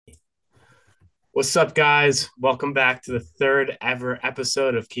What's up, guys? Welcome back to the third ever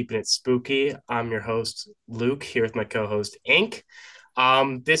episode of Keeping It Spooky. I'm your host, Luke, here with my co host, Ink.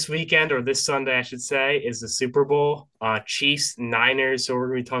 This weekend, or this Sunday, I should say, is the Super Bowl, Chiefs, Niners. So, we're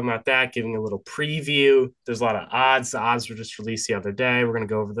going to be talking about that, giving a little preview. There's a lot of odds. The odds were just released the other day. We're going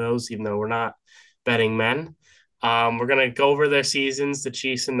to go over those, even though we're not betting men. We're going to go over their seasons, the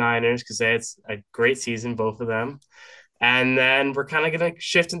Chiefs and Niners, because it's a great season, both of them. And then we're kind of going to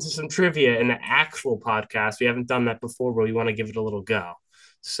shift into some trivia in the actual podcast. We haven't done that before, but we want to give it a little go.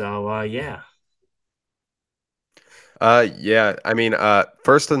 So, yeah.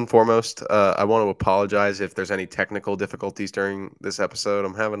 First and foremost, I want to apologize if there's any technical difficulties during this episode.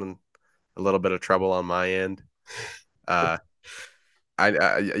 I'm having a little bit of trouble on my end. Uh,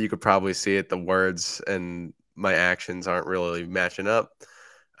 you could probably see it. The words and my actions aren't really matching up.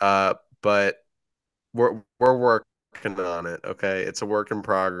 But we're working on it. Okay, it's a work in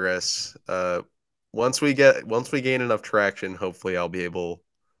progress. Once we gain enough traction, hopefully I'll be able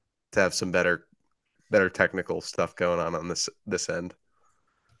to have some better technical stuff going on this end.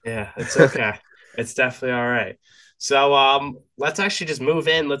 Yeah, it's okay. It's definitely all right. So, let's actually just move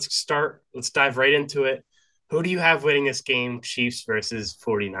in. Let's start. Let's dive right into it. Who do you have winning this game, Chiefs versus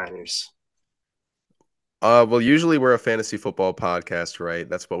 49ers? Well, usually we're a fantasy football podcast, right?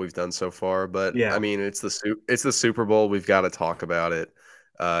 That's what we've done so far. But I Yeah. mean, it's the Super Bowl. We've got to talk about it.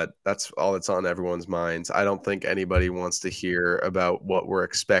 That's all that's on everyone's minds. I don't think anybody wants to hear about what we're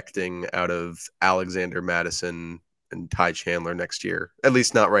expecting out of Alexander Madison and Ty Chandler next year. At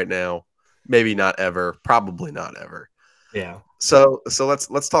least not right now. Maybe not ever. Probably not ever. Yeah. So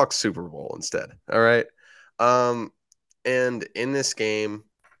let's talk Super Bowl instead. All right. Um, and in this game,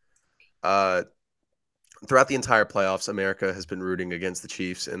 uh, throughout the entire playoffs, America has been rooting against the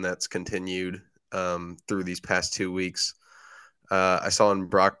Chiefs, and that's continued through these past 2 weeks. I saw in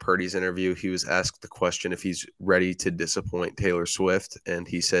Brock Purdy's interview, he was asked the question if he's ready to disappoint Taylor Swift, and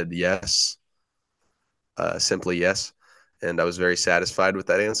he said yes, simply yes. And I was very satisfied with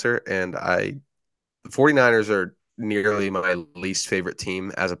that answer. The 49ers are nearly my least favorite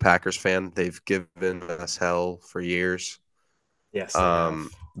team as a Packers fan. They've given us hell for years. Yes, they have. Um,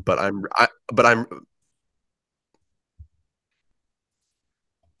 but I'm, I, but I'm,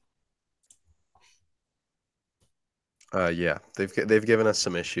 yeah, they've given us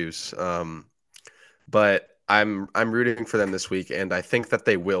some issues. But I'm rooting for them this week, and I think that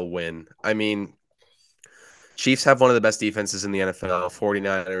they will win. I mean, Chiefs have one of the best defenses in the NFL.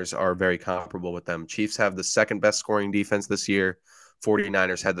 49ers are very comparable with them. Chiefs have the second best scoring defense this year.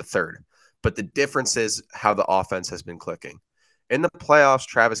 49ers had the third. But the difference is how the offense has been clicking. In the playoffs,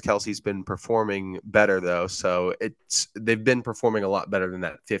 Travis Kelsey's been performing better though, so it's they've been performing a lot better than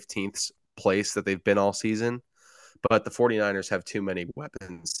that 15th place that they've been all season. But the 49ers have too many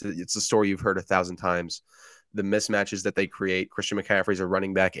weapons. It's a story you've heard a thousand times. The mismatches that they create. Christian McCaffrey's a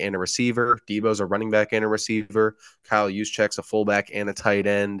running back and a receiver. Debo's a running back and a receiver. Kyle Juszczyk's a fullback and a tight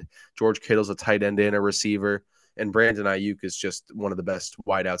end. George Kittle's a tight end and a receiver. And Brandon Ayuk is just one of the best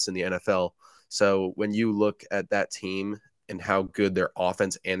wideouts in the NFL. So when you look at that team and how good their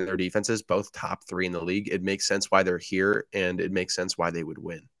offense and their defense is, both top three in the league, it makes sense why they're here, and it makes sense why they would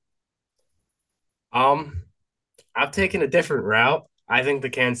win. Um, I've taken a different route. I think the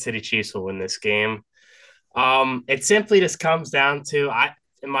Kansas City Chiefs will win this game. It simply just comes down to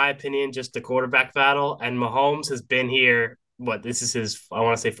in my opinion, just the quarterback battle. And Mahomes has been here. What this is his, I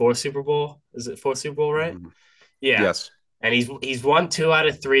want to say fourth Super Bowl. Is it fourth Super Bowl, right? Mm-hmm. Yeah. Yes. And he's won two out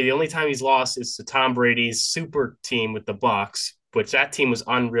of three. The only time he's lost is to Tom Brady's super team with the Bucks, which that team was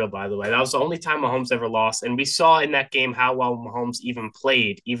unreal, by the way. That was the only time Mahomes ever lost. And we saw in that game how well Mahomes even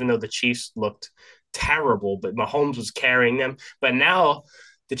played, even though the Chiefs looked terrible, but Mahomes was carrying them. But now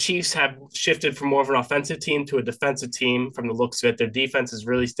the Chiefs have shifted from more of an offensive team to a defensive team from the looks of it. Their defense has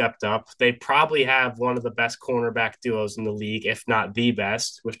really stepped up. They probably have one of the best cornerback duos in the league, if not the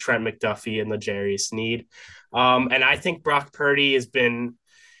best, with Trent McDuffie and L'Jarius Sneed. And I think Brock Purdy has been,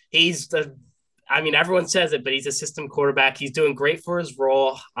 he's the, I mean, everyone says it, but he's a system quarterback. He's doing great for his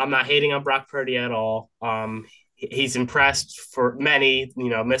role. I'm not hating on Brock Purdy at all. He's impressed for many,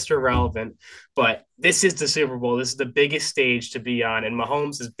 Mr. Relevant. But this is the Super Bowl. This is the biggest stage to be on, and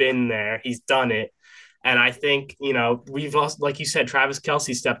Mahomes has been there. He's done it. And I think, we've also, like you said, Travis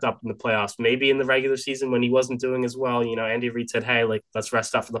Kelce stepped up in the playoffs. Maybe in the regular season when he wasn't doing as well, Andy Reid said, hey, like, let's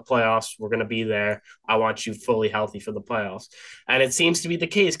rest up for the playoffs. We're going to be there. I want you fully healthy for the playoffs. And it seems to be the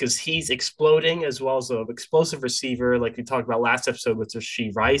case because he's exploding as well as an explosive receiver, like we talked about last episode with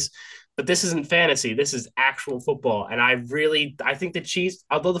Rashee Rice. But this isn't fantasy. This is actual football. And I think the Chiefs,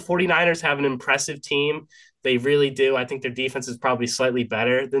 although the 49ers have an impressive team, they really do. I think their defense is probably slightly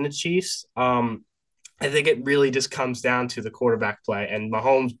better than the Chiefs. I think it really just comes down to the quarterback play, and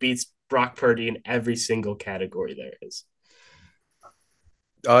Mahomes beats Brock Purdy in every single category there is.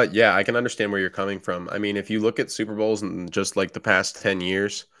 Yeah, I can understand where you're coming from. I mean, if you look at Super Bowls in just like the past 10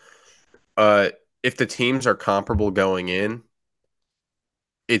 years, uh, if the teams are comparable going in,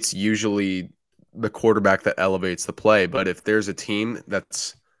 it's usually the quarterback that elevates the play. But if there's a team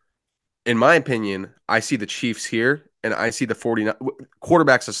that's, in my opinion, I see the Chiefs here and I see the 49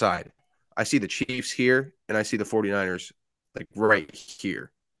 quarterbacks aside. I see the Chiefs here and I see the 49ers like right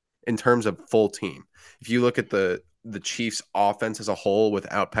here in terms of full team. If you look at the Chiefs offense as a whole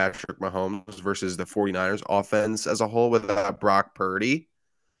without Patrick Mahomes versus the 49ers offense as a whole without Brock Purdy,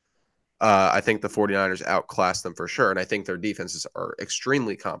 I think the 49ers outclass them for sure. And I think their defenses are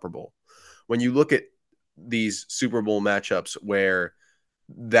extremely comparable. When you look at these Super Bowl matchups where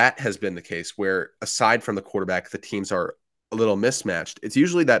that has been the case, where aside from the quarterback, the teams are a little mismatched, it's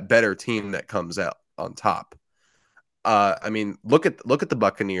usually that better team that comes out on top. I mean, look at the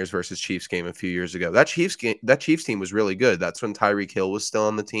Buccaneers versus Chiefs game a few years ago. That Chiefs team was really good. That's when Tyreek Hill was still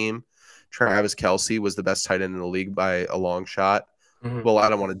on the team. Travis Kelce was the best tight end in the league by a long shot. Mm-hmm. Well, I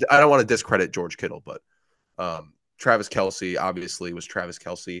don't want to discredit George Kittle, but Travis Kelce obviously was Travis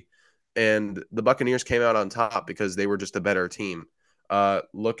Kelce, and the Buccaneers came out on top because they were just a better team.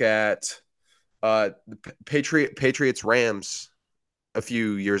 Look at the Patriots Rams a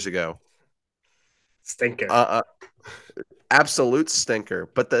few years ago. Stinker. Uh, Absolute stinker.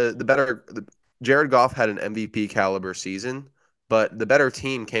 But Jared Goff had an MVP caliber season, but the better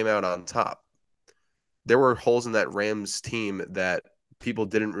team came out on top. There were holes in that Rams team that people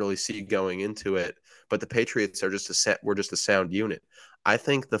didn't really see going into it, but the Patriots were just a sound unit. I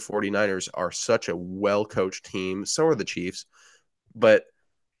think the 49ers are such a well-coached team, so are the Chiefs, but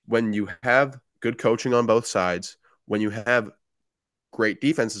when you have good coaching on both sides, when you have great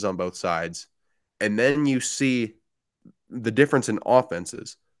defenses on both sides, and then you see the difference in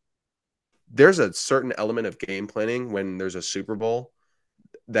offenses, there's a certain element of game planning when there's a Super Bowl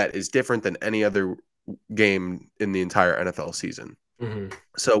that is different than any other game in the entire NFL season. Mm-hmm.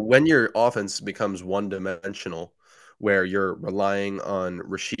 So when your offense becomes one dimensional, where you're relying on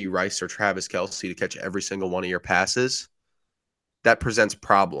Rashee Rice or Travis Kelce to catch every single one of your passes, that presents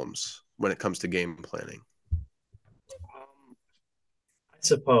problems when it comes to game planning. I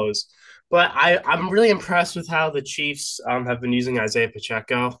suppose. But I'm really impressed with how the Chiefs have been using Isaiah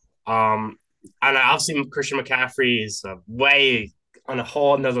Pacheco. And obviously Christian McCaffrey is way on a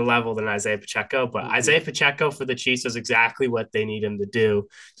whole another level than Isaiah Pacheco. But Isaiah Pacheco for the Chiefs is exactly what they need him to do.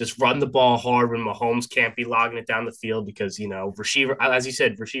 Just run the ball hard when Mahomes can't be logging it down the field because, as you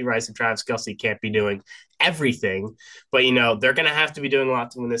said, Rashee Rice and Travis Kelce can't be doing everything. But, they're going to have to be doing a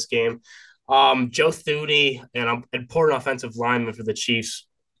lot to win this game. Joe Thuney, an important offensive lineman for the Chiefs,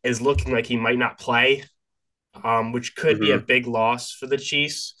 is looking like he might not play, which could be a Mm-hmm. big loss for the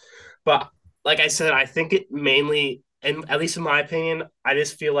Chiefs. But like I said, I think it mainly, and at least in my opinion, I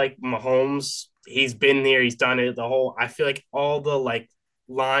just feel like Mahomes, he's been there, he's done it. I feel like all the like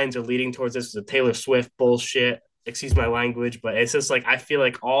lines are leading towards this the Taylor Swift bullshit. Excuse my language, but it's just like I feel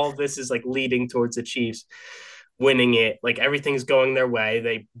like all of this is like leading towards the Chiefs winning it. Like everything's going their way.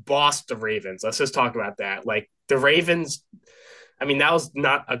 They bossed the Ravens. Let's just talk about that. Like the Ravens, I mean, that was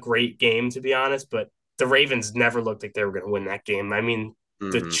not a great game to be honest, but the Ravens never looked like they were going to win that game. I mean, the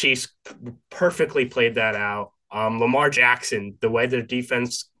Mm-hmm. Chiefs perfectly played that out. Lamar Jackson, the way their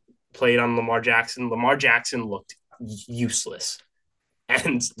defense played on Lamar Jackson looked useless.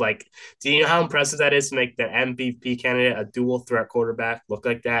 And like, do you know how impressive that is to make the MVP candidate a dual threat quarterback look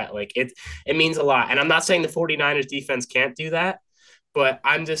like that? Like it means a lot. And I'm not saying the 49ers defense can't do that, but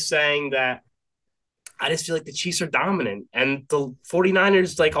I'm just saying that I just feel like the Chiefs are dominant. And the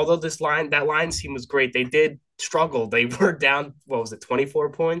 49ers, like, although that line team was great, they did struggle. They were down, what was it,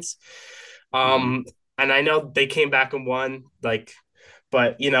 24 points? Mm-hmm. Um, and I know they came back and won, like,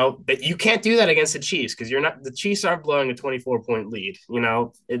 but you can't do that against the Chiefs because the Chiefs aren't blowing a 24-point lead.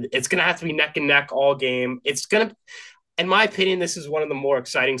 It's gonna have to be neck and neck all game. It's gonna, in my opinion, this is one of the more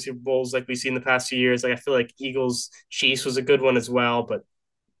exciting Super Bowls like we've seen the past few years. Like I feel like Eagles Chiefs was a good one as well, but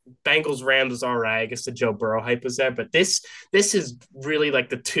Bengals Rams was all right. I guess the Joe Burrow hype was there, but this is really like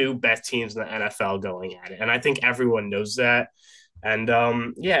the two best teams in the NFL going at it, and I think everyone knows that. And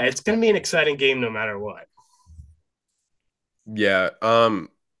yeah, it's going to be an exciting game no matter what. Yeah.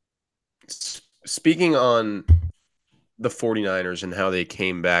 Speaking on the 49ers and how they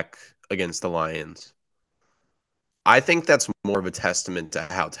came back against the Lions, I think that's more of a testament to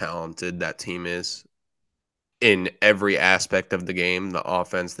how talented that team is in every aspect of the game, the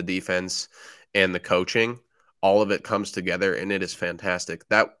offense, the defense, and the coaching. All of it comes together and it is fantastic.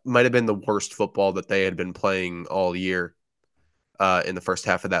 That might have been the worst football that they had been playing all year in the first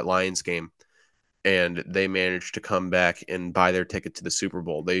half of that Lions game. And they managed to come back and buy their ticket to the Super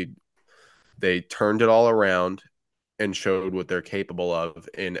Bowl. They turned it all around and showed what they're capable of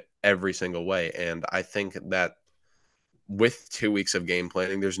in every single way. And I think that with 2 weeks of game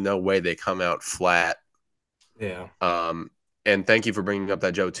planning, there's no way they come out flat. Yeah. Um, and thank you for bringing up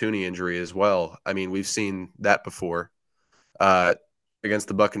that Joe Tooney injury as well. I mean, we've seen that before. Uh, Against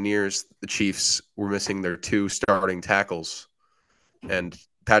the Buccaneers, the Chiefs were missing their two starting tackles, and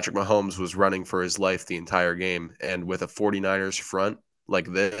Patrick Mahomes was running for his life the entire game. And with a 49ers front like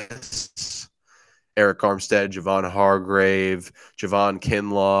this, Eric Armstead, Javon Hargrave, Javon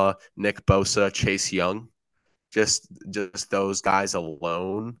Kinlaw, Nick Bosa, Chase Young, just those guys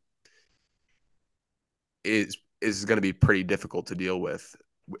alone is going to be pretty difficult to deal with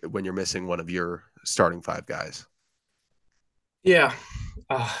when you're missing one of your starting five guys. Yeah.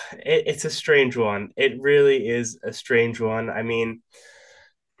 It's a strange one. It really is a strange one. I mean,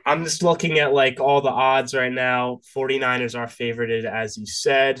 I'm just looking at like all the odds right now. 49ers are favorited, as you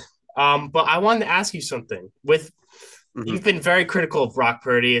said. But I wanted to ask you something. With Mm-hmm. You've been very critical of Brock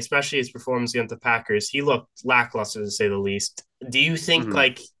Purdy, especially his performance against the Packers. He looked lackluster to say the least. Mm-hmm.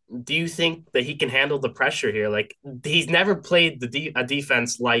 Do you think that he can handle the pressure here? Like he's never played a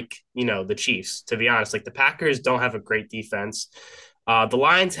defense like, the Chiefs, to be honest. Like the Packers don't have a great defense. The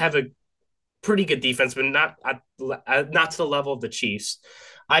Lions have a pretty good defense, but not to the level of the Chiefs.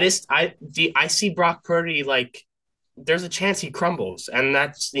 I see Brock Purdy like there's a chance he crumbles, and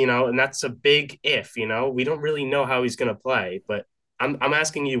that's a big if. We don't really know how he's going to play, but I'm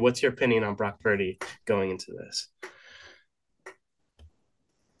asking you, what's your opinion on Brock Purdy going into this?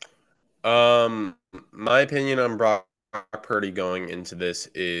 My opinion on Brock Purdy going into this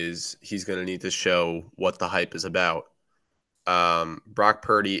is he's going to need to show what the hype is about. Brock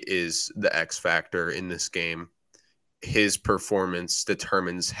Purdy is the X factor in this game. His performance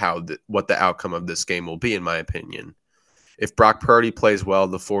determines what the outcome of this game will be, in my opinion. If Brock Purdy plays well,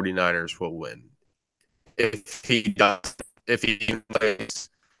 the 49ers will win. If he does, if he plays,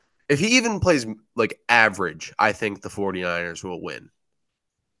 if he even plays like average, I think the 49ers will win.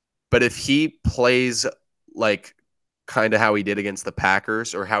 But if he plays like kind of how he did against the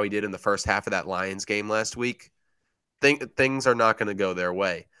Packers or how he did in the first half of that Lions game last week, things are not going to go their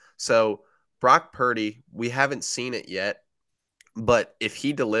way. So Brock Purdy, we haven't seen it yet, but if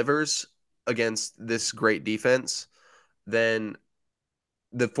he delivers against this great defense, then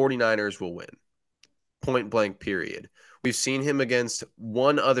the 49ers will win. Point blank, period. We've seen him against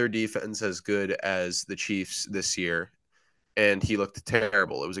one other defense as good as the Chiefs this year, and he looked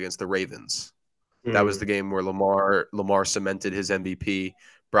terrible. It was against the Ravens. That was Mm, the game where Lamar cemented his MVP.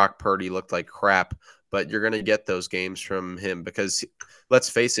 Brock Purdy looked like crap, but you're going to get those games from him because let's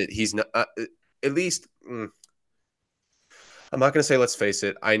face it, he's not at least I'm not going to say let's face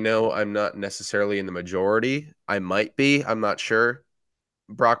it. I know I'm not necessarily in the majority. I might be, I'm not sure.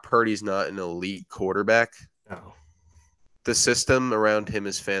 Brock Purdy's not an elite quarterback. no. The system around him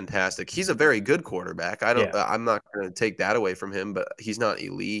is fantastic. He's a very good quarterback. Yeah. I'm not going to take that away from him, but he's not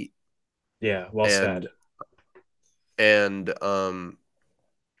elite. Yeah. Well said. And and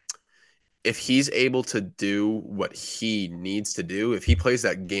if he's able to do what he needs to do, if he plays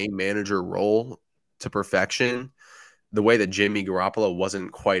that game manager role to perfection, the way that Jimmy Garoppolo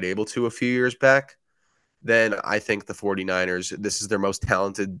wasn't quite able to a few years back, then I think the 49ers, this is their most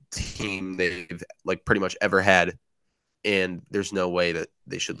talented team they've like pretty much ever had. And there's no way that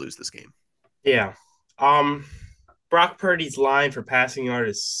they should lose this game. Yeah. Um, Brock Purdy's line for passing yard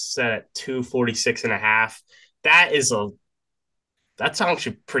is set at 246 and a half. That is a That's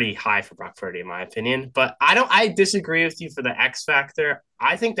actually pretty high for Brock Purdy, in my opinion. But I disagree with you for the X factor.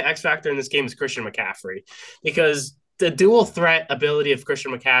 I think the X factor in this game is Christian McCaffrey because the dual threat ability of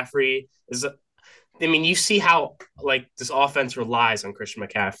Christian McCaffrey is, I mean, you see how like this offense relies on Christian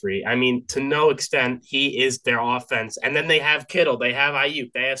McCaffrey. I mean, to no extent, he is their offense. And then they have Kittle, they have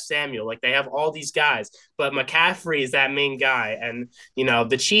Ayuk, they have Samuel, like they have all these guys. But McCaffrey is that main guy. And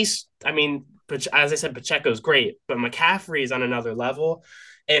the Chiefs, I mean, as I said, Pacheco's great, but McCaffrey is on another level.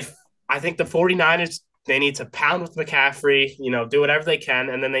 if I think the 49ers, they need to pound with McCaffrey, do whatever they can,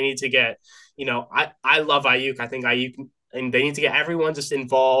 and then they need to get, I love Ayuk. I think Ayuk, and they need to get everyone just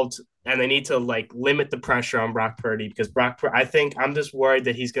involved, and they need to like limit the pressure on Brock Purdy because I think I'm just worried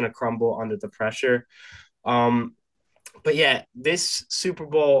that he's going to crumble under the pressure. Um, but yeah, this Super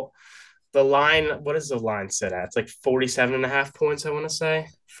Bowl, the line, what is the line set at? It's like 47 and a half points, I want to say,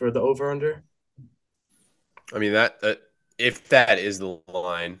 for the over under. I mean that if that is the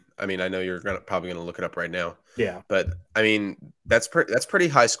line, I mean I know you're probably gonna look it up right now, Yeah. but I mean that's pretty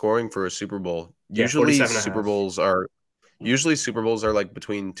high scoring for a Super Bowl. Yeah. 47 and a half. Usually Super Bowls are like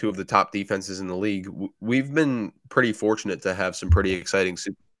between two of the top defenses in the league. We've been pretty fortunate to have some pretty exciting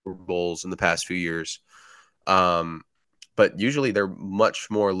Super Bowls in the past few years, um, but usually they're much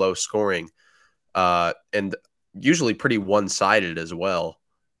more low scoring and usually pretty one sided as well.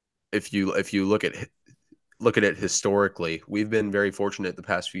 If you look at it historically, we've been very fortunate the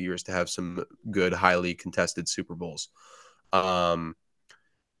past few years to have some good, highly contested Super Bowls. Um,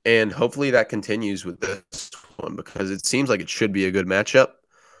 and hopefully that continues with this one because it seems like it should be a good matchup.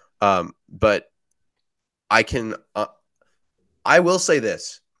 But I can, I will say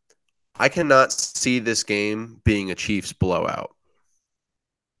this: I cannot see this game being a Chiefs blowout,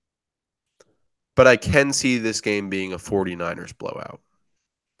 but I can see this game being a 49ers blowout.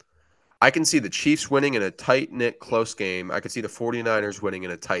 I can see the Chiefs winning in a tight knit, close game. I could see the 49ers winning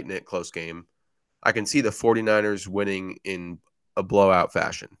in a tight knit, close game. I can see the 49ers winning in a blowout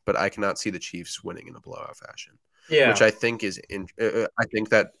fashion, but I cannot see the Chiefs winning in a blowout fashion, which Yeah. I think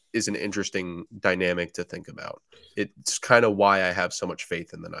that is an interesting dynamic to think about. It's kind of why I have so much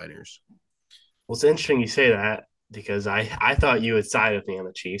faith in the Niners. Well, it's interesting you say that because I thought you would side with me on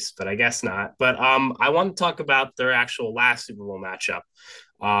the Chiefs, but I guess not. But I want to talk about their actual last Super Bowl matchup.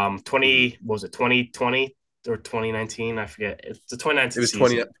 Mm-hmm. 20 what was it 2020 or 2019? I forget. It's the It 2019 was season.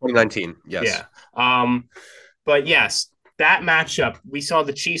 2019. Yes. Yeah. But yes, that matchup, we saw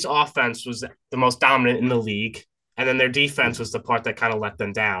the Chiefs offense was the most dominant in the league, and then their defense was the part that kind of let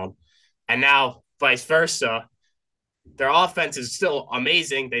them down. And now vice versa, their offense is still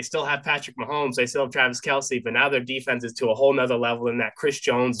amazing. They still have Patrick Mahomes. They still have Travis Kelsey, but now their defense is to a whole nother level. And that Chris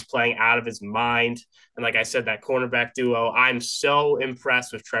Jones is playing out of his mind. And like I said, that cornerback duo, I'm so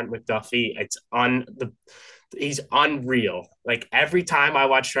impressed with Trent McDuffie. He's unreal. Like every time I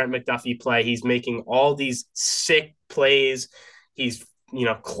watch Trent McDuffie play, he's making all these sick plays. He's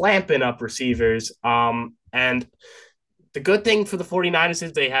clamping up receivers. And the good thing for the 49ers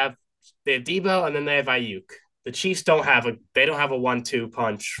is they have Debo and then they have Ayuk. The Chiefs don't have a 1-2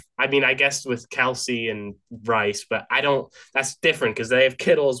 punch. I mean, I guess with Kelsey and Rice, but I don't that's different because they have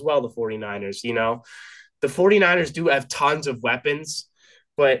Kittle as well, the 49ers. The 49ers do have tons of weapons,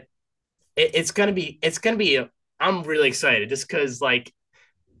 but it's gonna be I'm really excited just because like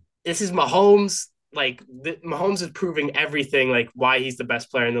this is Mahomes. Like Mahomes is proving everything, like why he's the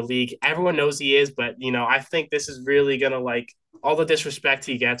best player in the league. Everyone knows he is, but I think this is really gonna like all the disrespect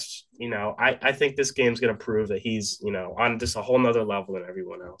he gets. I think this game's gonna prove that he's on just a whole nother level than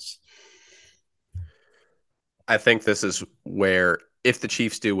everyone else. I think this is where, if the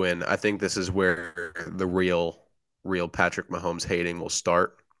Chiefs do win, I think this is where the real Patrick Mahomes hating will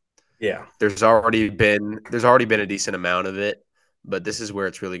start. Yeah. There's already been a decent amount of it, but this is where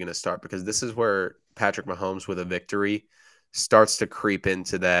it's really going to start because this is where Patrick Mahomes with a victory starts to creep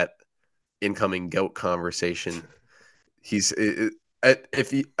into that incoming goat conversation. He's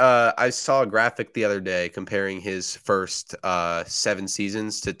if he, I saw a graphic the other day comparing his first 7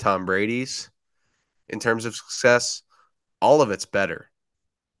 seasons to Tom Brady's in terms of success. All of it's better.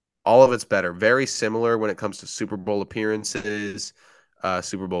 All of it's better. Very similar when it comes to Super Bowl appearances,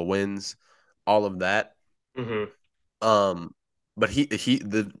 Super Bowl wins, all of that. Mm-hmm. Um, but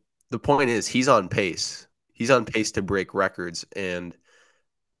the point is he's on pace. He's on pace to break records, and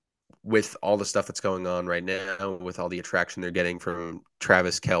with all the stuff that's going on right now, with all the attraction they're getting from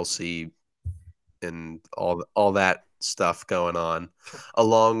Travis Kelsey and all that stuff going on,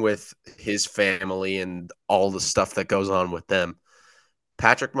 along with his family and all the stuff that goes on with them,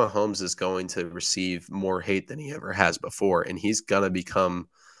 Patrick Mahomes is going to receive more hate than he ever has before, and he's gonna become,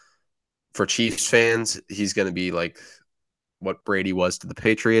 for Chiefs fans, he's gonna be like what Brady was to the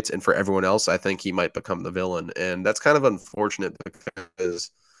Patriots, and for everyone else, I think he might become the villain, and that's kind of unfortunate because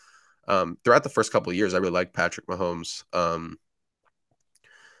throughout the first couple of years, I really liked Patrick Mahomes.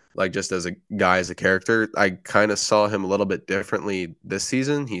 Like just as a guy, as a character, I kind of saw him a little bit differently this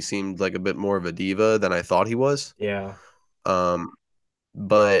season. He seemed like a bit more of a diva than I thought he was. Yeah. Um,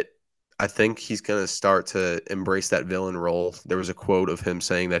 but I think he's going to start to embrace that villain role. There was a quote of him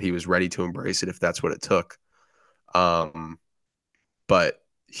saying that he was ready to embrace it if that's what it took. Um, but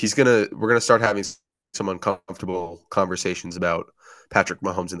we're gonna start having some uncomfortable conversations about Patrick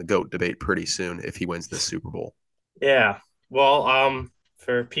Mahomes and the GOAT debate pretty soon if he wins this Super Bowl. Yeah. Well,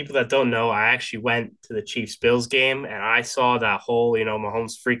 for people that don't know, I actually went to the Chiefs Bills game and I saw that whole,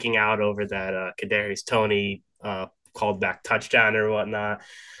 Mahomes freaking out over that Kadarius Toney called back touchdown or whatnot.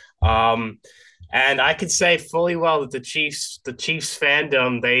 Um, and I could say fully well that the Chiefs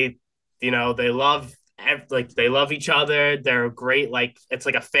fandom, they love they love each other. They're great, like it's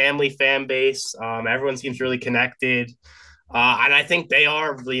like a family fan base. Everyone seems really connected. And I think they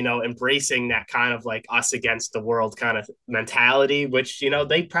are, embracing that kind of like us against the world kind of mentality, which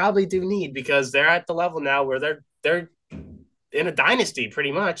they probably do need because they're at the level now where they're in a dynasty,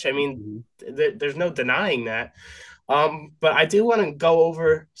 pretty much. I mean, Mm-hmm. there's no denying that. But I do want to go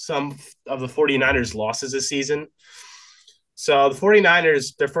over some of the 49ers losses this season. So the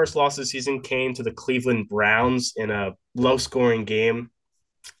 49ers, their first loss this season came to the Cleveland Browns in a low scoring game.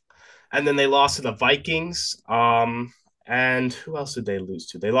 And then they lost to the Vikings. And who else did they lose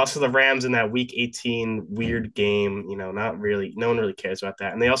to? They lost to the Rams in that Week 18 weird game. Not really. No one really cares about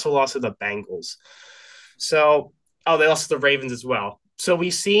that. And they also lost to the Bengals. So, oh, they lost to the Ravens as well. So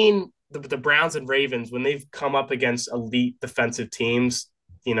we've seen the Browns and Ravens when they've come up against elite defensive teams.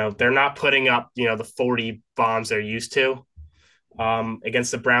 They're not putting up the 40 bombs they're used to.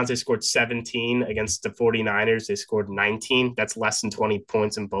 Against the Browns, they scored 17. Against the 49ers, they scored 19. That's less than 20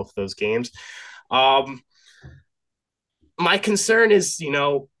 points in both of those games. Um, my concern is,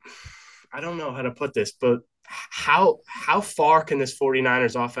 I don't know how to put this, but how far can this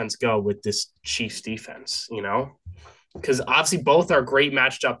 49ers offense go with this Chiefs defense, Because obviously both are great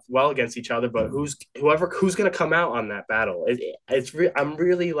matched up well against each other, but who's going to come out on that battle? I'm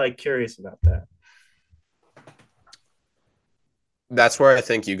really like curious about that. That's where I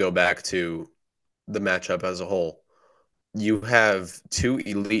think you go back to the matchup as a whole. You have two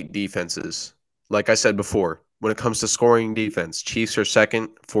elite defenses. Like I said before, when it comes to scoring defense, Chiefs are second,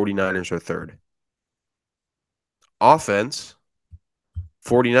 49ers are third. Offense,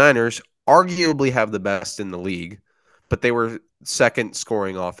 49ers arguably have the best in the league, but they were second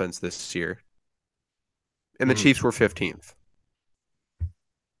scoring offense this year. And the Mm-hmm. Chiefs were 15th.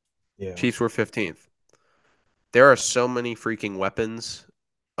 Yeah. Chiefs were 15th. There are so many freaking weapons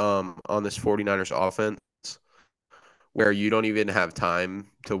on this 49ers offense where you don't even have time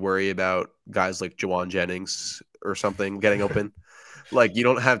to worry about guys like Jawan Jennings or something getting open. Like you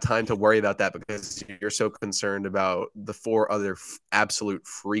don't have time to worry about that because you're so concerned about the four other absolute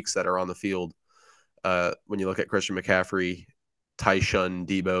freaks that are on the field. When you look at Christian McCaffrey, Tyshun,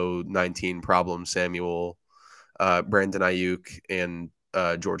 Debo, 19 Problem, Samuel, Brandon Ayuk, and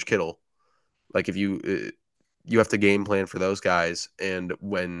George Kittle. Like if you have to game plan for those guys, and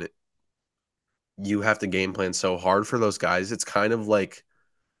when you have to game plan so hard for those guys, it's kind of like,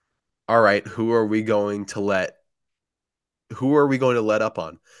 all right, who are we going to let up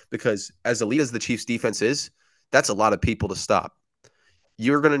on? Because as elite as the Chiefs defense is, that's a lot of people to stop.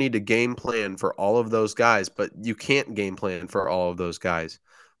 You're going to need to game plan for all of those guys, but you can't game plan for all of those guys.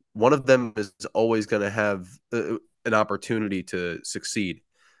 One of them is always going to have an opportunity to succeed.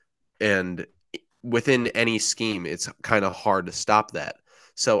 And within any scheme, it's kind of hard to stop that.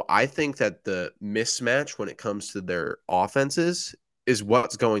 So I think that the mismatch when it comes to their offenses is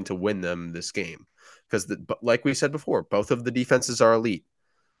what's going to win them this game. Because, like we said before, both of the defenses are elite.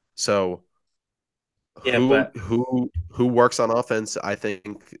 So Yeah, who but who who works on offense, I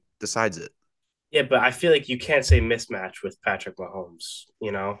think, decides it. Yeah, but I feel like you can't say mismatch with Patrick Mahomes,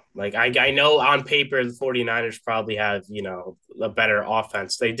 Like I know on paper the 49ers probably have, a better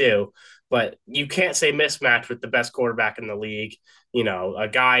offense. They do, but you can't say mismatch with the best quarterback in the league, a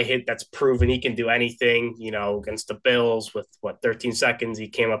guy hit that's proven he can do anything, against the Bills with 13 seconds, he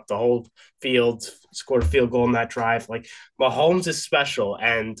came up the whole field, scored a field goal in that drive. Like Mahomes is special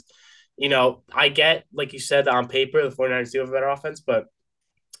and I get like you said on paper the 49ers do have a better offense, but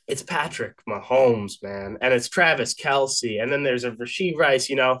it's Patrick Mahomes, man, and it's Travis Kelsey, and then there's a Rasheed Rice.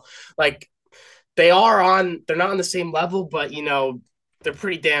 Like they're not on the same level, but they're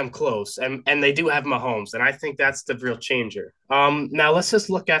pretty damn close, and they do have Mahomes, and I think that's the real changer. Now let's just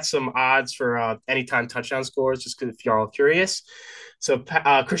look at some odds for anytime touchdown scores, just because if y'all are curious. So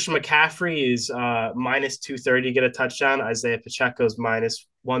Christian McCaffrey is minus 230 to get a touchdown. Isaiah Pacheco's minus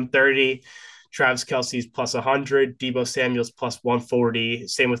 130. Travis Kelsey's plus 100, Debo Samuel's plus 140,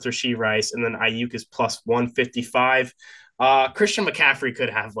 same with Rasheed Rice, and then Ayuk is plus 155. Christian McCaffrey could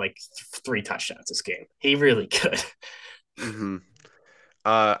have like three touchdowns this game. He really could. Mm-hmm.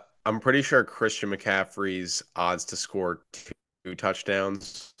 Uh, I'm pretty sure Christian McCaffrey's odds to score two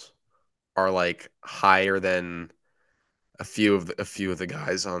touchdowns are like higher than a few of the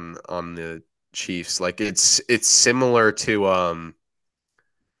guys on the Chiefs. Like it's similar to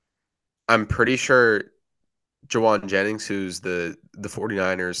I'm pretty sure Jawan Jennings, who's the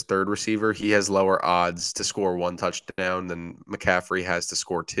 49ers third receiver, he has lower odds to score one touchdown than McCaffrey has to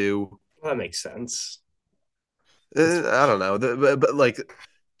score two. Well, that makes sense. I don't know, but like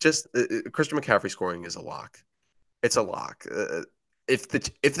just Christian McCaffrey scoring is a lock. It's a lock. If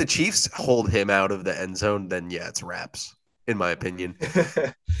the Chiefs hold him out of the end zone, then yeah, it's wraps. In my opinion,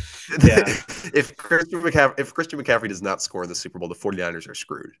 Yeah. If Christian McCaffrey does not score in the Super Bowl, the 49ers are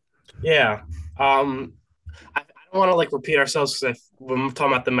screwed. Yeah. I don't want to like repeat ourselves because when we're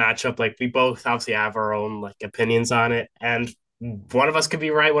talking about the matchup, like we both obviously have our own like opinions on it, and one of us could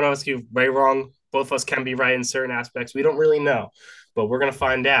be right, one of us could be very wrong. Both of us can be right in certain aspects. We don't really know, but we're gonna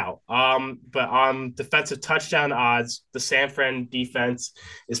find out. But on defensive touchdown odds, the San Fran defense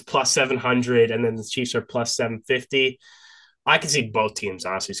is plus 700, and then the Chiefs are plus 750. I can see both teams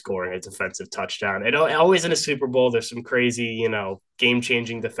honestly scoring a defensive touchdown. And always in a Super Bowl, there's some crazy, game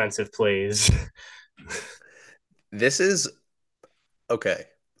changing defensive plays. This is okay.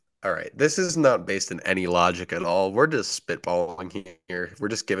 All right. This is not based in any logic at all. We're just spitballing here. We're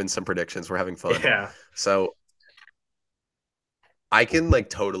just giving some predictions. We're having fun. Yeah, So I can like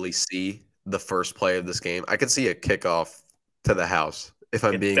totally see the first play of this game. I can see a kickoff to the house, if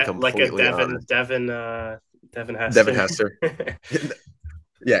I'm being like a completely honest. Devin Devin Hester. Hester.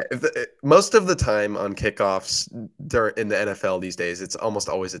 Yeah, most of the time on kickoffs in the NFL these days, it's almost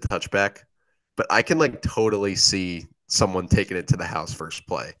always a touchback. But I can like totally see someone taking it to the house first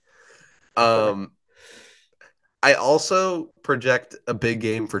play. Um, I also project a big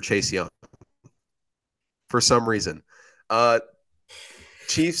game for Chase Young for some reason. Uh,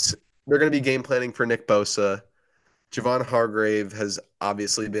 Chiefs, they're going to be game planning for Nick Bosa. Javon Hargrave has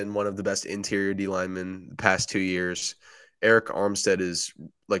obviously been one of the best interior D linemen the past 2 years. Eric Armstead is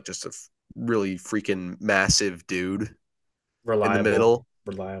like just a really freaking massive dude in the Reliable, middle.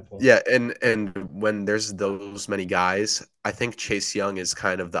 reliable. Yeah, and when there's those many guys, I think Chase Young is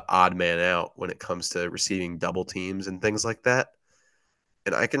kind of the odd man out when it comes to receiving double teams and things like that.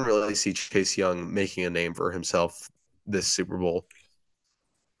 And I can really see Chase Young making a name for himself this Super Bowl.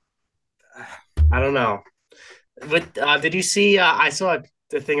 I don't know. But did you see? I saw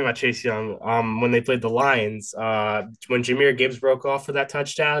the thing about Chase Young. When they played the Lions, when Jameer Gibbs broke off for that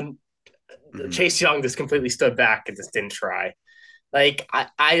touchdown, Mm-hmm. Chase Young just completely stood back and just didn't try. Like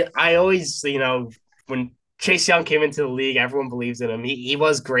I always, when Chase Young came into the league, everyone believes in him. He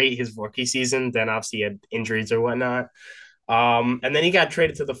was great his rookie season. Then obviously he had injuries or whatnot. And then he got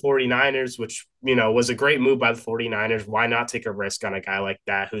traded to the 49ers, which, was a great move by the 49ers. Why not take a risk on a guy like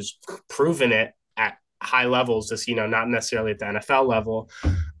that who's proven it at high levels, just, not necessarily at the NFL level.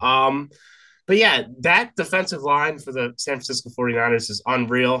 Um, but yeah, that defensive line for the San Francisco 49ers is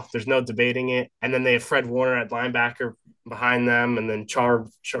unreal. There's no debating it. And then they have Fred Warner at linebacker behind them, and then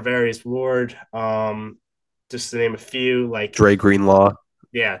Charvarius Ward, just to name a few. Like, Dre Greenlaw,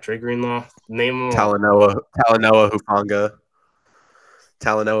 yeah, Trey Greenlaw, name them all.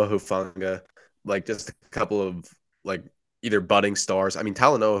 Talanoa Hufanga, like just a couple of like either budding stars. I mean,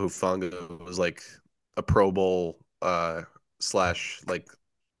 Talanoa Hufanga was like a Pro Bowl slash like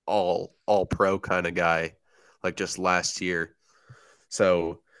all pro kind of guy, like just last year.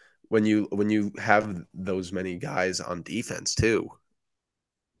 So when you have those many guys on defense too,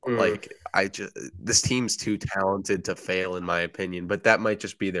 Mm, like I just this team's too talented to fail in my opinion, but that might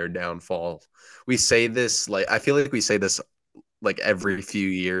just be their downfall. We say this like I feel like we say this like every few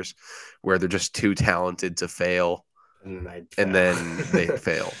years where they're just too talented to fail and then I'd and fail. then they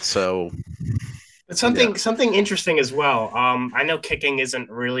fail. So, But yeah. something interesting as well. I know kicking isn't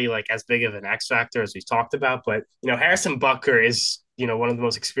really like as big of an X factor as we talked about, but Harrison Butker is one of the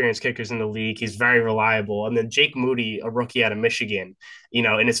most experienced kickers in the league. He's very reliable, and then Jake Moody, a rookie out of Michigan,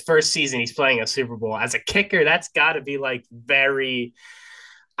 in his first season, he's playing a Super Bowl as a kicker. That's got to be like very.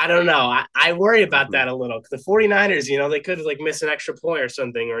 I don't know. I worry about Mhm. that a little. The 49ers, they could like miss an extra point or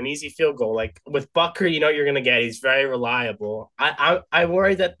something or an easy field goal. Like with Bucker, you're going to get. He's very reliable. I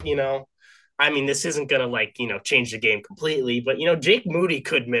worry that, I mean, this isn't going to like, change the game completely, but, Jake Moody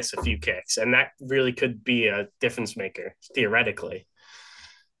could miss a few kicks, and that really could be a difference maker, theoretically.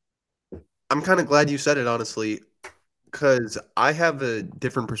 I'm kind of glad you said it, honestly, because I have a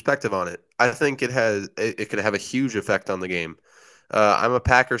different perspective on it. I think it could have a huge effect on the game. I'm a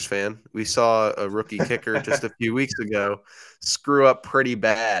Packers fan. We saw a rookie kicker just a few weeks ago screw up pretty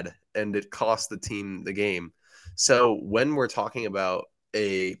bad, and it cost the team the game. So when we're talking about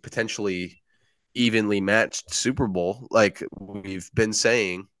a potentially evenly matched Super Bowl, like we've been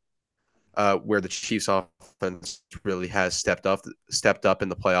saying, where the Chiefs offense really has stepped up in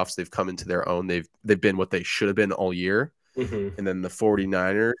the playoffs. They've come into their own. They've been what they should have been all year. Hmm. And then the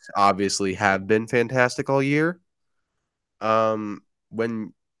 49ers obviously have been fantastic all year.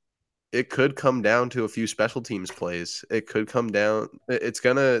 When it could come down to a few special teams plays. It could come down. It's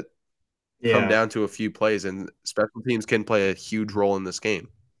gonna come Yeah, down to a few plays, and special teams can play a huge role in this game.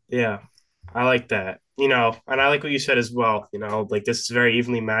 yeah. I like that. And I like what you said as well. Like this is very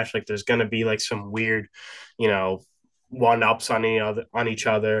evenly matched. Like there's gonna be like some weird, you know, one ups on each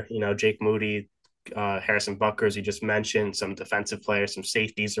other. Jake Moody, Harrison Bucker, as you just mentioned, some defensive players, some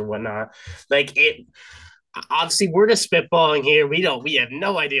safeties or whatnot. Like it obviously we're just spitballing here. We have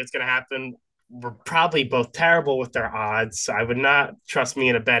no idea what's gonna happen. We're probably both terrible with our odds. I would not trust me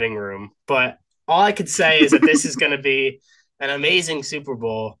in a betting room. But all I could say is that this is gonna be an amazing Super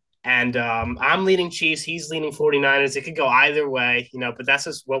Bowl. And I'm leading Chiefs. He's leading 49ers. It could go either way, but that's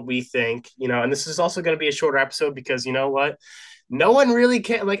just what we think. And this is also going to be a shorter episode because you know what? No one really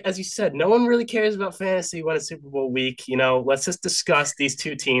cares. Like, as you said, no one really cares about fantasy when it's Super Bowl week. Let's just discuss these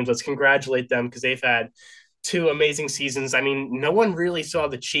two teams. Let's congratulate them because they've had two amazing seasons. I mean, no one really saw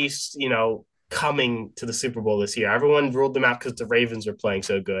the Chiefs, coming to the Super Bowl this year. Everyone ruled them out because the Ravens were playing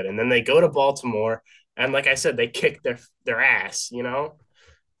so good. And then they go to Baltimore. And like I said, they kick their ass. Mm-hmm.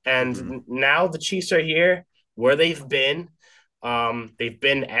 And now the Chiefs are here where they've been. They've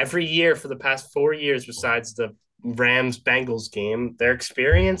been every year for the past 4 years, besides the Rams Bengals game. They're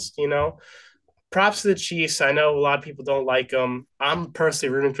experienced. Props to the Chiefs. I know a lot of people don't like them. I'm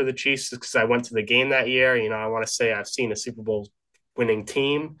personally rooting for the Chiefs because I went to the game that year. I want to say I've seen a Super Bowl winning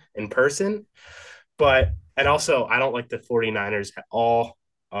team in person, and also I don't like the 49ers at all.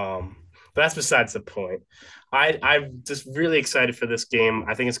 But that's besides the point. I'm just really excited for this game.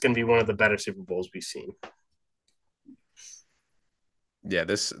 I think it's going to be one of the better Super Bowls we've seen. Yeah,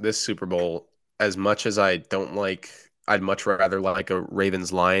 this Super Bowl, as much as I don't like, I'd much rather like a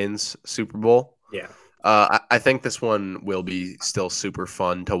Ravens Lions Super Bowl. Yeah. I think this one will be still super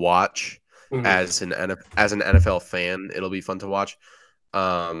fun to watch Mm-hmm. as an NFL fan. It'll be fun to watch.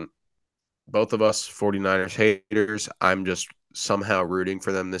 Um, both of us 49ers haters. I'm just somehow rooting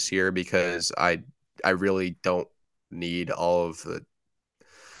for them this year because I really don't need all of the.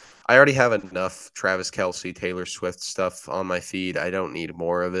 I already have enough Travis Kelsey, Taylor Swift stuff on my feed. I don't need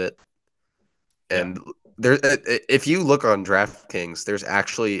more of it. Yeah. And there, if you look on DraftKings, there's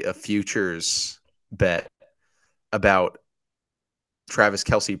actually a futures bet about Travis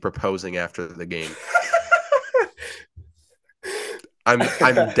Kelsey proposing after the game. I'm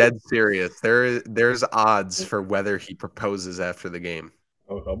dead serious. There's odds for whether he proposes after the game.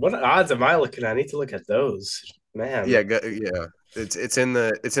 What odds am I looking at? I need to look at those. Man. Yeah. It's in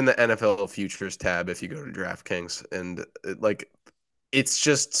the NFL futures tab if you go to DraftKings, and it's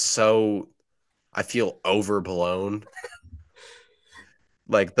just so, I feel overblown.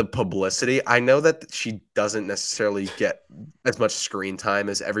 Like the publicity. I know that she doesn't necessarily get as much screen time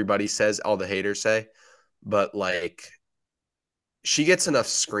as everybody says, all the haters say, but like she gets enough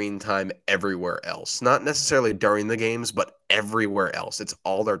screen time everywhere else. Not necessarily during the games, but everywhere else. It's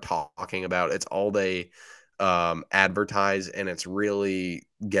all they're talking about. It's all they advertise, and it's really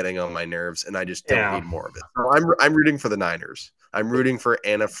getting on my nerves. And I just don't Yeah. need more of it. So I'm rooting for the Niners. I'm rooting for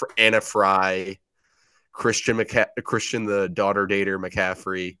Anna Fry, Christian the daughter dater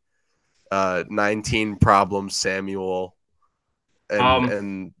McCaffrey, 19 problems Samuel, and Um.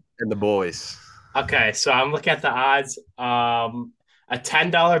 and and the boys. Okay, so I'm looking at the odds. A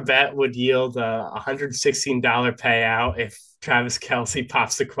 $10 bet would yield a $116 payout if Travis Kelsey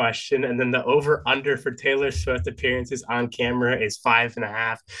pops the question, and then the over under for Taylor Swift appearances on camera is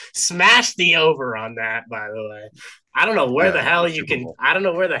 5.5. Smash the over on that, by the way. I don't know where Yeah, the hell the you Super can. Bowl. I don't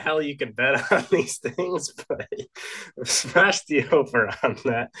know where the hell you can bet on these things, but smash the over on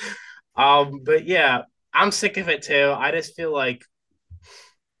that. But yeah, I'm sick of it too. I just feel like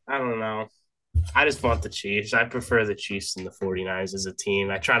I don't know. I just want the Chiefs. I prefer the Chiefs and the 49ers as a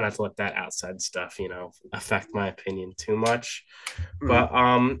team. I try not to let that outside stuff, affect my opinion too much. Mhm.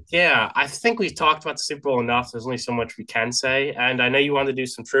 But yeah, I think we've talked about the Super Bowl enough. There's only so much we can say. And I know you wanted to do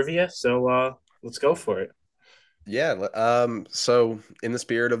some trivia, so let's go for it. Yeah. So in the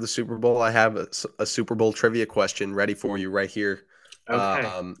spirit of the Super Bowl, I have a Super Bowl trivia question ready for you right here.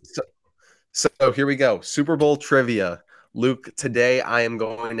 Okay. So here we go. Super Bowl trivia. Luke, today I am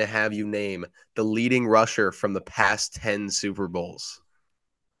going to have you name the leading rusher from the past 10 Super Bowls.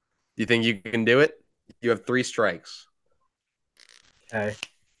 Do you think you can do it? You have three strikes. Okay.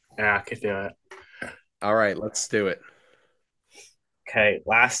 Yeah, I could do it. All right, let's do it. Okay.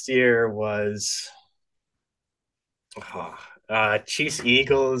 Last year was Chiefs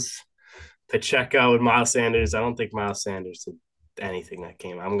Eagles. Pacheco and Miles Sanders. I don't think Miles Sanders did anything that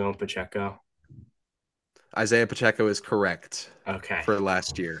game. I'm going Pacheco. Isaiah Pacheco is correct Okay. for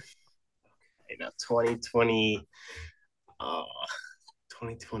last year. You know, 2020,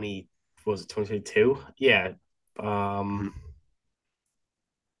 2020, what was it, 2022? Yeah. Um, Mhm.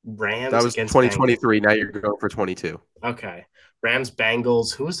 That Rams was against Bengals. 2023. Now you're going for 22. Okay. Rams,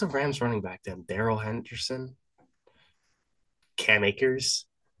 Bengals. Who was the Rams running back then? Daryl Henderson? Cam Akers?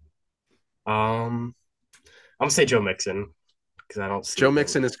 Um, I'm gonna say Joe Mixon because I don't see Joe him.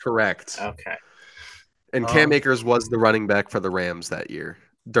 Mixon is correct. Okay. And Cam Um, Akers was the running back for the Rams that year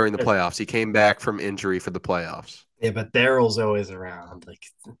during the playoffs. He came back from injury for the playoffs. yeah, but Daryl's always around. Like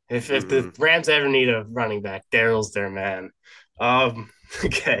if the Hmm. Rams ever need a running back, Daryl's their man. Um,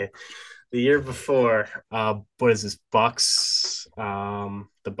 okay. The year before, what is this? Bucks, the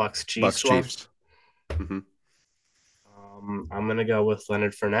Bucks Bucks Chiefs one. Chiefs. Hmm. I'm gonna go with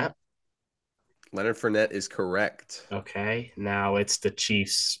Leonard Fournette. Leonard Fournette is correct. Okay, now it's the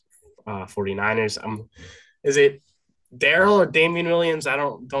Chiefs, 49ers. Is it Daryl or Damian Williams? I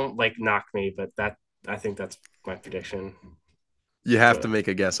don't like knock me, but that I think that's my prediction. You have Do to it. make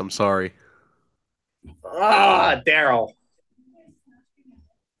a guess. I'm sorry. Daryl,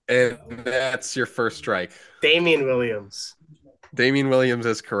 And that's your first strike. Damian Williams. Damian Williams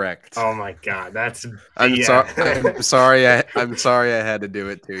is correct. Oh my God, that's I'm sorry. yeah. I'm sorry. I had to do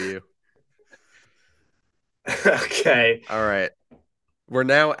it to you. Okay, All right. We're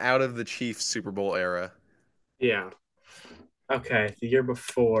now out of the Chiefs Super Bowl era. yeah. Okay, the year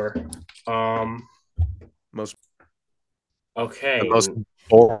before. Um. Most the Okay. most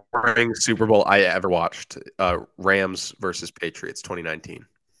boring Super Bowl I ever watched. Rams versus Patriots, 2019.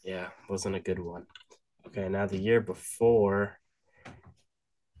 Yeah, wasn't a good one. Okay, now the year before.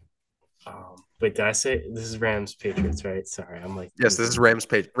 Wait, did I say this is Rams Patriots? Right. Sorry, I'm like Yes, this is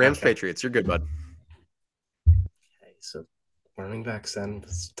thinking. Rams Okay. Patriots. You're good, bud. Okay. So running backs then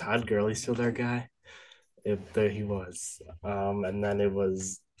was Todd Gurley still their guy? There he was. And then it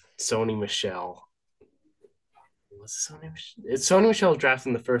was Sony Michelle. Was Sony Michelle? It's Sony Michelle drafted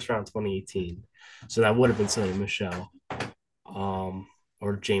in the first round 2018. So that would have been Sony Michelle. Um,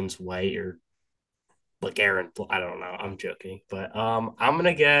 or James White or like Aaron. I don't know. I'm joking. But I'm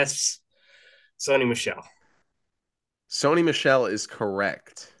gonna guess Sony Michelle. Sony Michelle is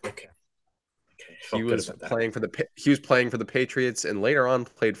correct. Okay. Okay. He Felt good was about that. playing for the Patriots and later on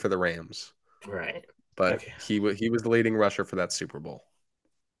played for the Rams. Right. But Okay. he was the leading rusher for that Super Bowl.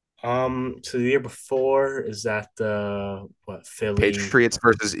 So the year before is that the what Philly? Patriots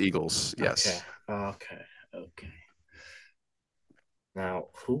versus Eagles. Okay. Yes. Okay. Okay. Now,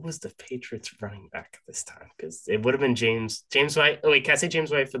 who was the Patriots running back this time? Because it would have been James White. Oh wait, can I say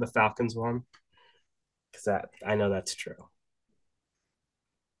James White for the Falcons one? Because that I know that's true.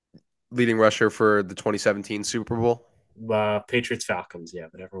 Leading rusher for the 2017 Super Bowl. Patriots Falcons, yeah,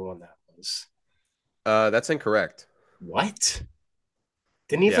 whatever one that was. That's incorrect. What?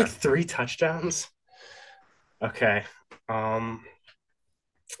 Didn't he have like Yeah. 3 touchdowns? Okay. Um.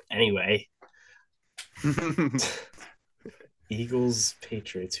 Anyway, Eagles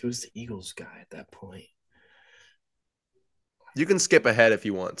Patriots. Who's the Eagles guy at that point? You can skip ahead if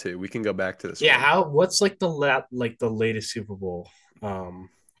you want to. We can go back to this Yeah. one. How? What's like the latest Super Bowl?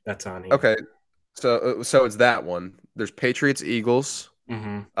 That's on here. Okay. So it's that one. There's Patriots Eagles,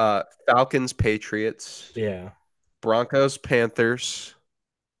 Mm-hmm. Falcons Patriots, Yeah. Broncos Panthers.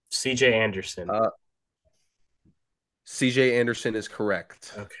 C.J. Anderson. Uh, CJ Anderson is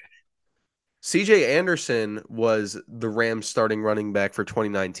correct. Okay. CJ Anderson was the Rams starting running back for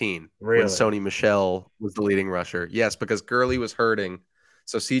 2019 when Really? Sony Michelle was the leading rusher. Yes, because Gurley was hurting,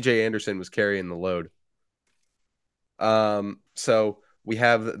 so CJ Anderson was carrying the load. So we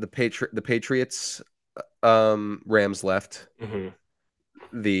have the Patriots Rams left, Mm-hmm.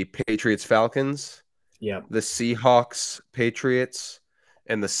 the Patriots Falcons, Yep. the Seahawks Patriots,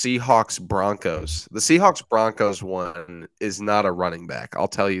 and the Seahawks Broncos. The Seahawks Broncos one is not a running back. I'll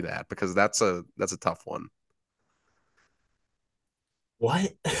tell you that because that's a tough one.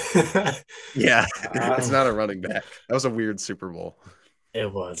 What? Yeah, it's um, not a running back. That was a weird Super Bowl. it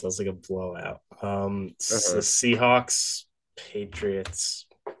was. It was like a blowout. The Uh-huh. Seahawks, Patriots,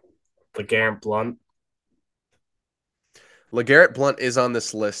 LeGarrette Blunt. LeGarrette Blunt is on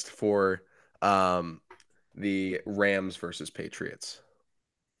this list for um, the Rams versus Patriots.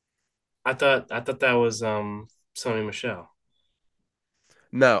 I thought that was Sony Michelle.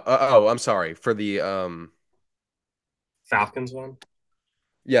 No, oh, I'm sorry for the Falcons one.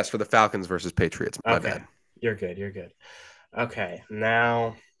 yes, for the Falcons versus Patriots. My Okay. bad. You're good. You're good. Okay.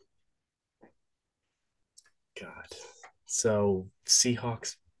 Now, God. So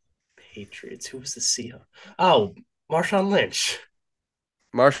Seahawks, Patriots. Who was the Seahawks? Oh, Marshawn Lynch.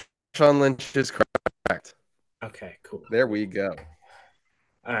 Marshawn Lynch is correct. Okay, cool. There we go.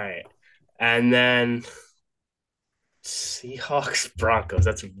 All right. And then Seahawks Broncos.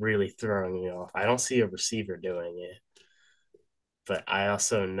 That's really throwing me off. I don't see a receiver doing it, but I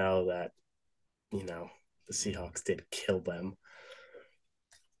also know that, you know, the Seahawks did kill them.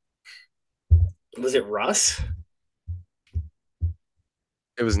 Was it Russ?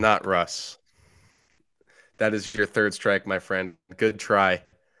 It was not Russ. That is your third strike, my friend. Good try.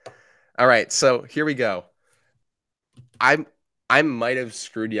 All right, so here we go. I I might have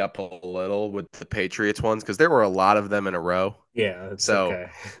screwed you up a little with the Patriots ones because there were a lot of them in a row. Yeah, it's So, okay.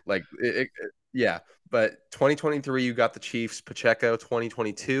 like, yeah. But 2023, you got the Chiefs, Pacheco.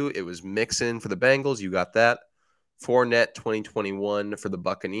 2022, it was Mixon for the Bengals. You got that. Fournette, 2021 for the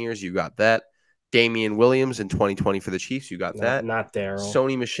Buccaneers. You got that. Damian Williams in 2020 for the Chiefs. You got Not that. not Daryl.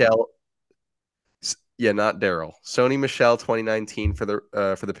 Sony Michelle. Yeah, not Daryl. Sony Michelle, 2019 for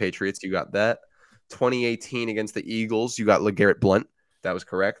the Patriots. You got that. 2018 against the Eagles. You got LeGarrette Blunt. That was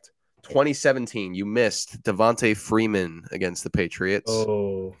correct. 2017, you missed Devontae Freeman against the Patriots.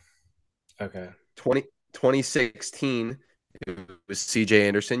 Oh, okay. 2016, it was CJ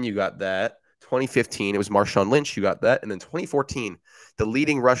Anderson. You got that. 2015, it was Marshawn Lynch. You got that. And then 2014, the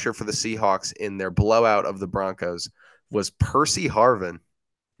leading rusher for the Seahawks in their blowout of the Broncos was Percy Harvin.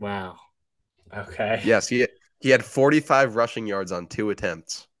 Wow. Okay. Yes, he had 45 rushing yards on 2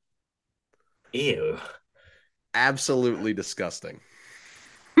 attempts. Ew. Absolutely disgusting.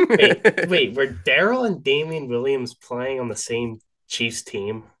 Wait. Were Daryl and Damian Williams playing on the same Chiefs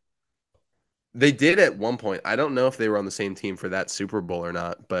team? They did at one point. I don't know if they were on the same team for that Super Bowl or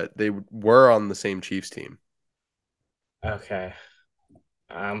not, but they were on the same Chiefs team. Okay.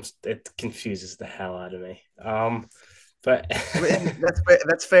 It confuses the hell out of me. But I mean,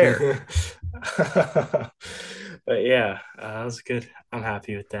 that's fair. but yeah, that was good. I'm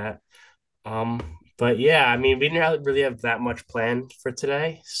happy with that. But yeah, I mean, we didn't really have that much planned for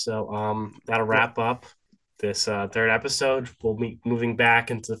today, so that'll No, wrap up this third episode. We'll be moving back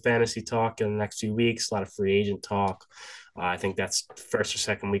into the fantasy talk in the next few weeks. A lot of free agent talk. I think that's first or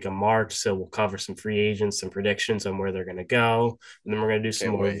second week of March, so we'll cover some free agents, some predictions on where they're going to go, and then we're going to do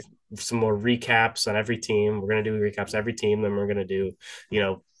can't wait. some more recaps on every team. We're going to do recaps every team. Then we're going to do, you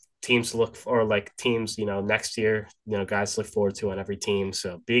know, teams to look for, like teams, you know, next year, you know, guys to look forward to on every team.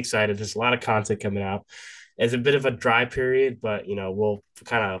 So be excited. There's a lot of content coming out. It's a bit of a dry period, but you know, we'll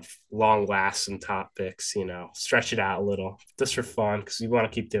kind of long last some topics, you know, stretch it out a little just for fun because we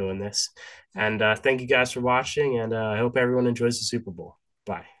want to keep doing this. And thank you guys for watching, and I hope everyone enjoys the Super Bowl.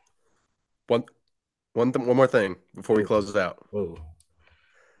 Bye. One one more thing before we Whoa, close it out. whoa.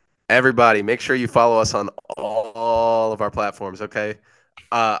 Everybody, make sure you follow us on all of our platforms, okay?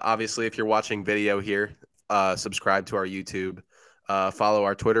 Obviously, if you're watching video here, subscribe to our YouTube. Follow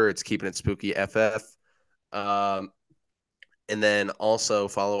our Twitter. It's Keeping It Spooky FF. Um, and then also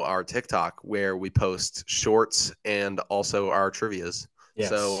follow our TikTok where we post shorts and also our trivias. Yes.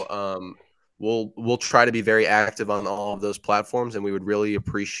 So we'll try to be very active on all of those platforms, and we would really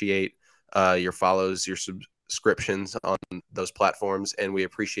appreciate your follows, your subscriptions on those platforms, and we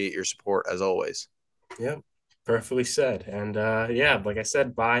appreciate your support as always. Yeah. Perfectly said. And yeah, like I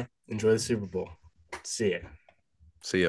said, bye. Enjoy the Super Bowl. See ya. See you.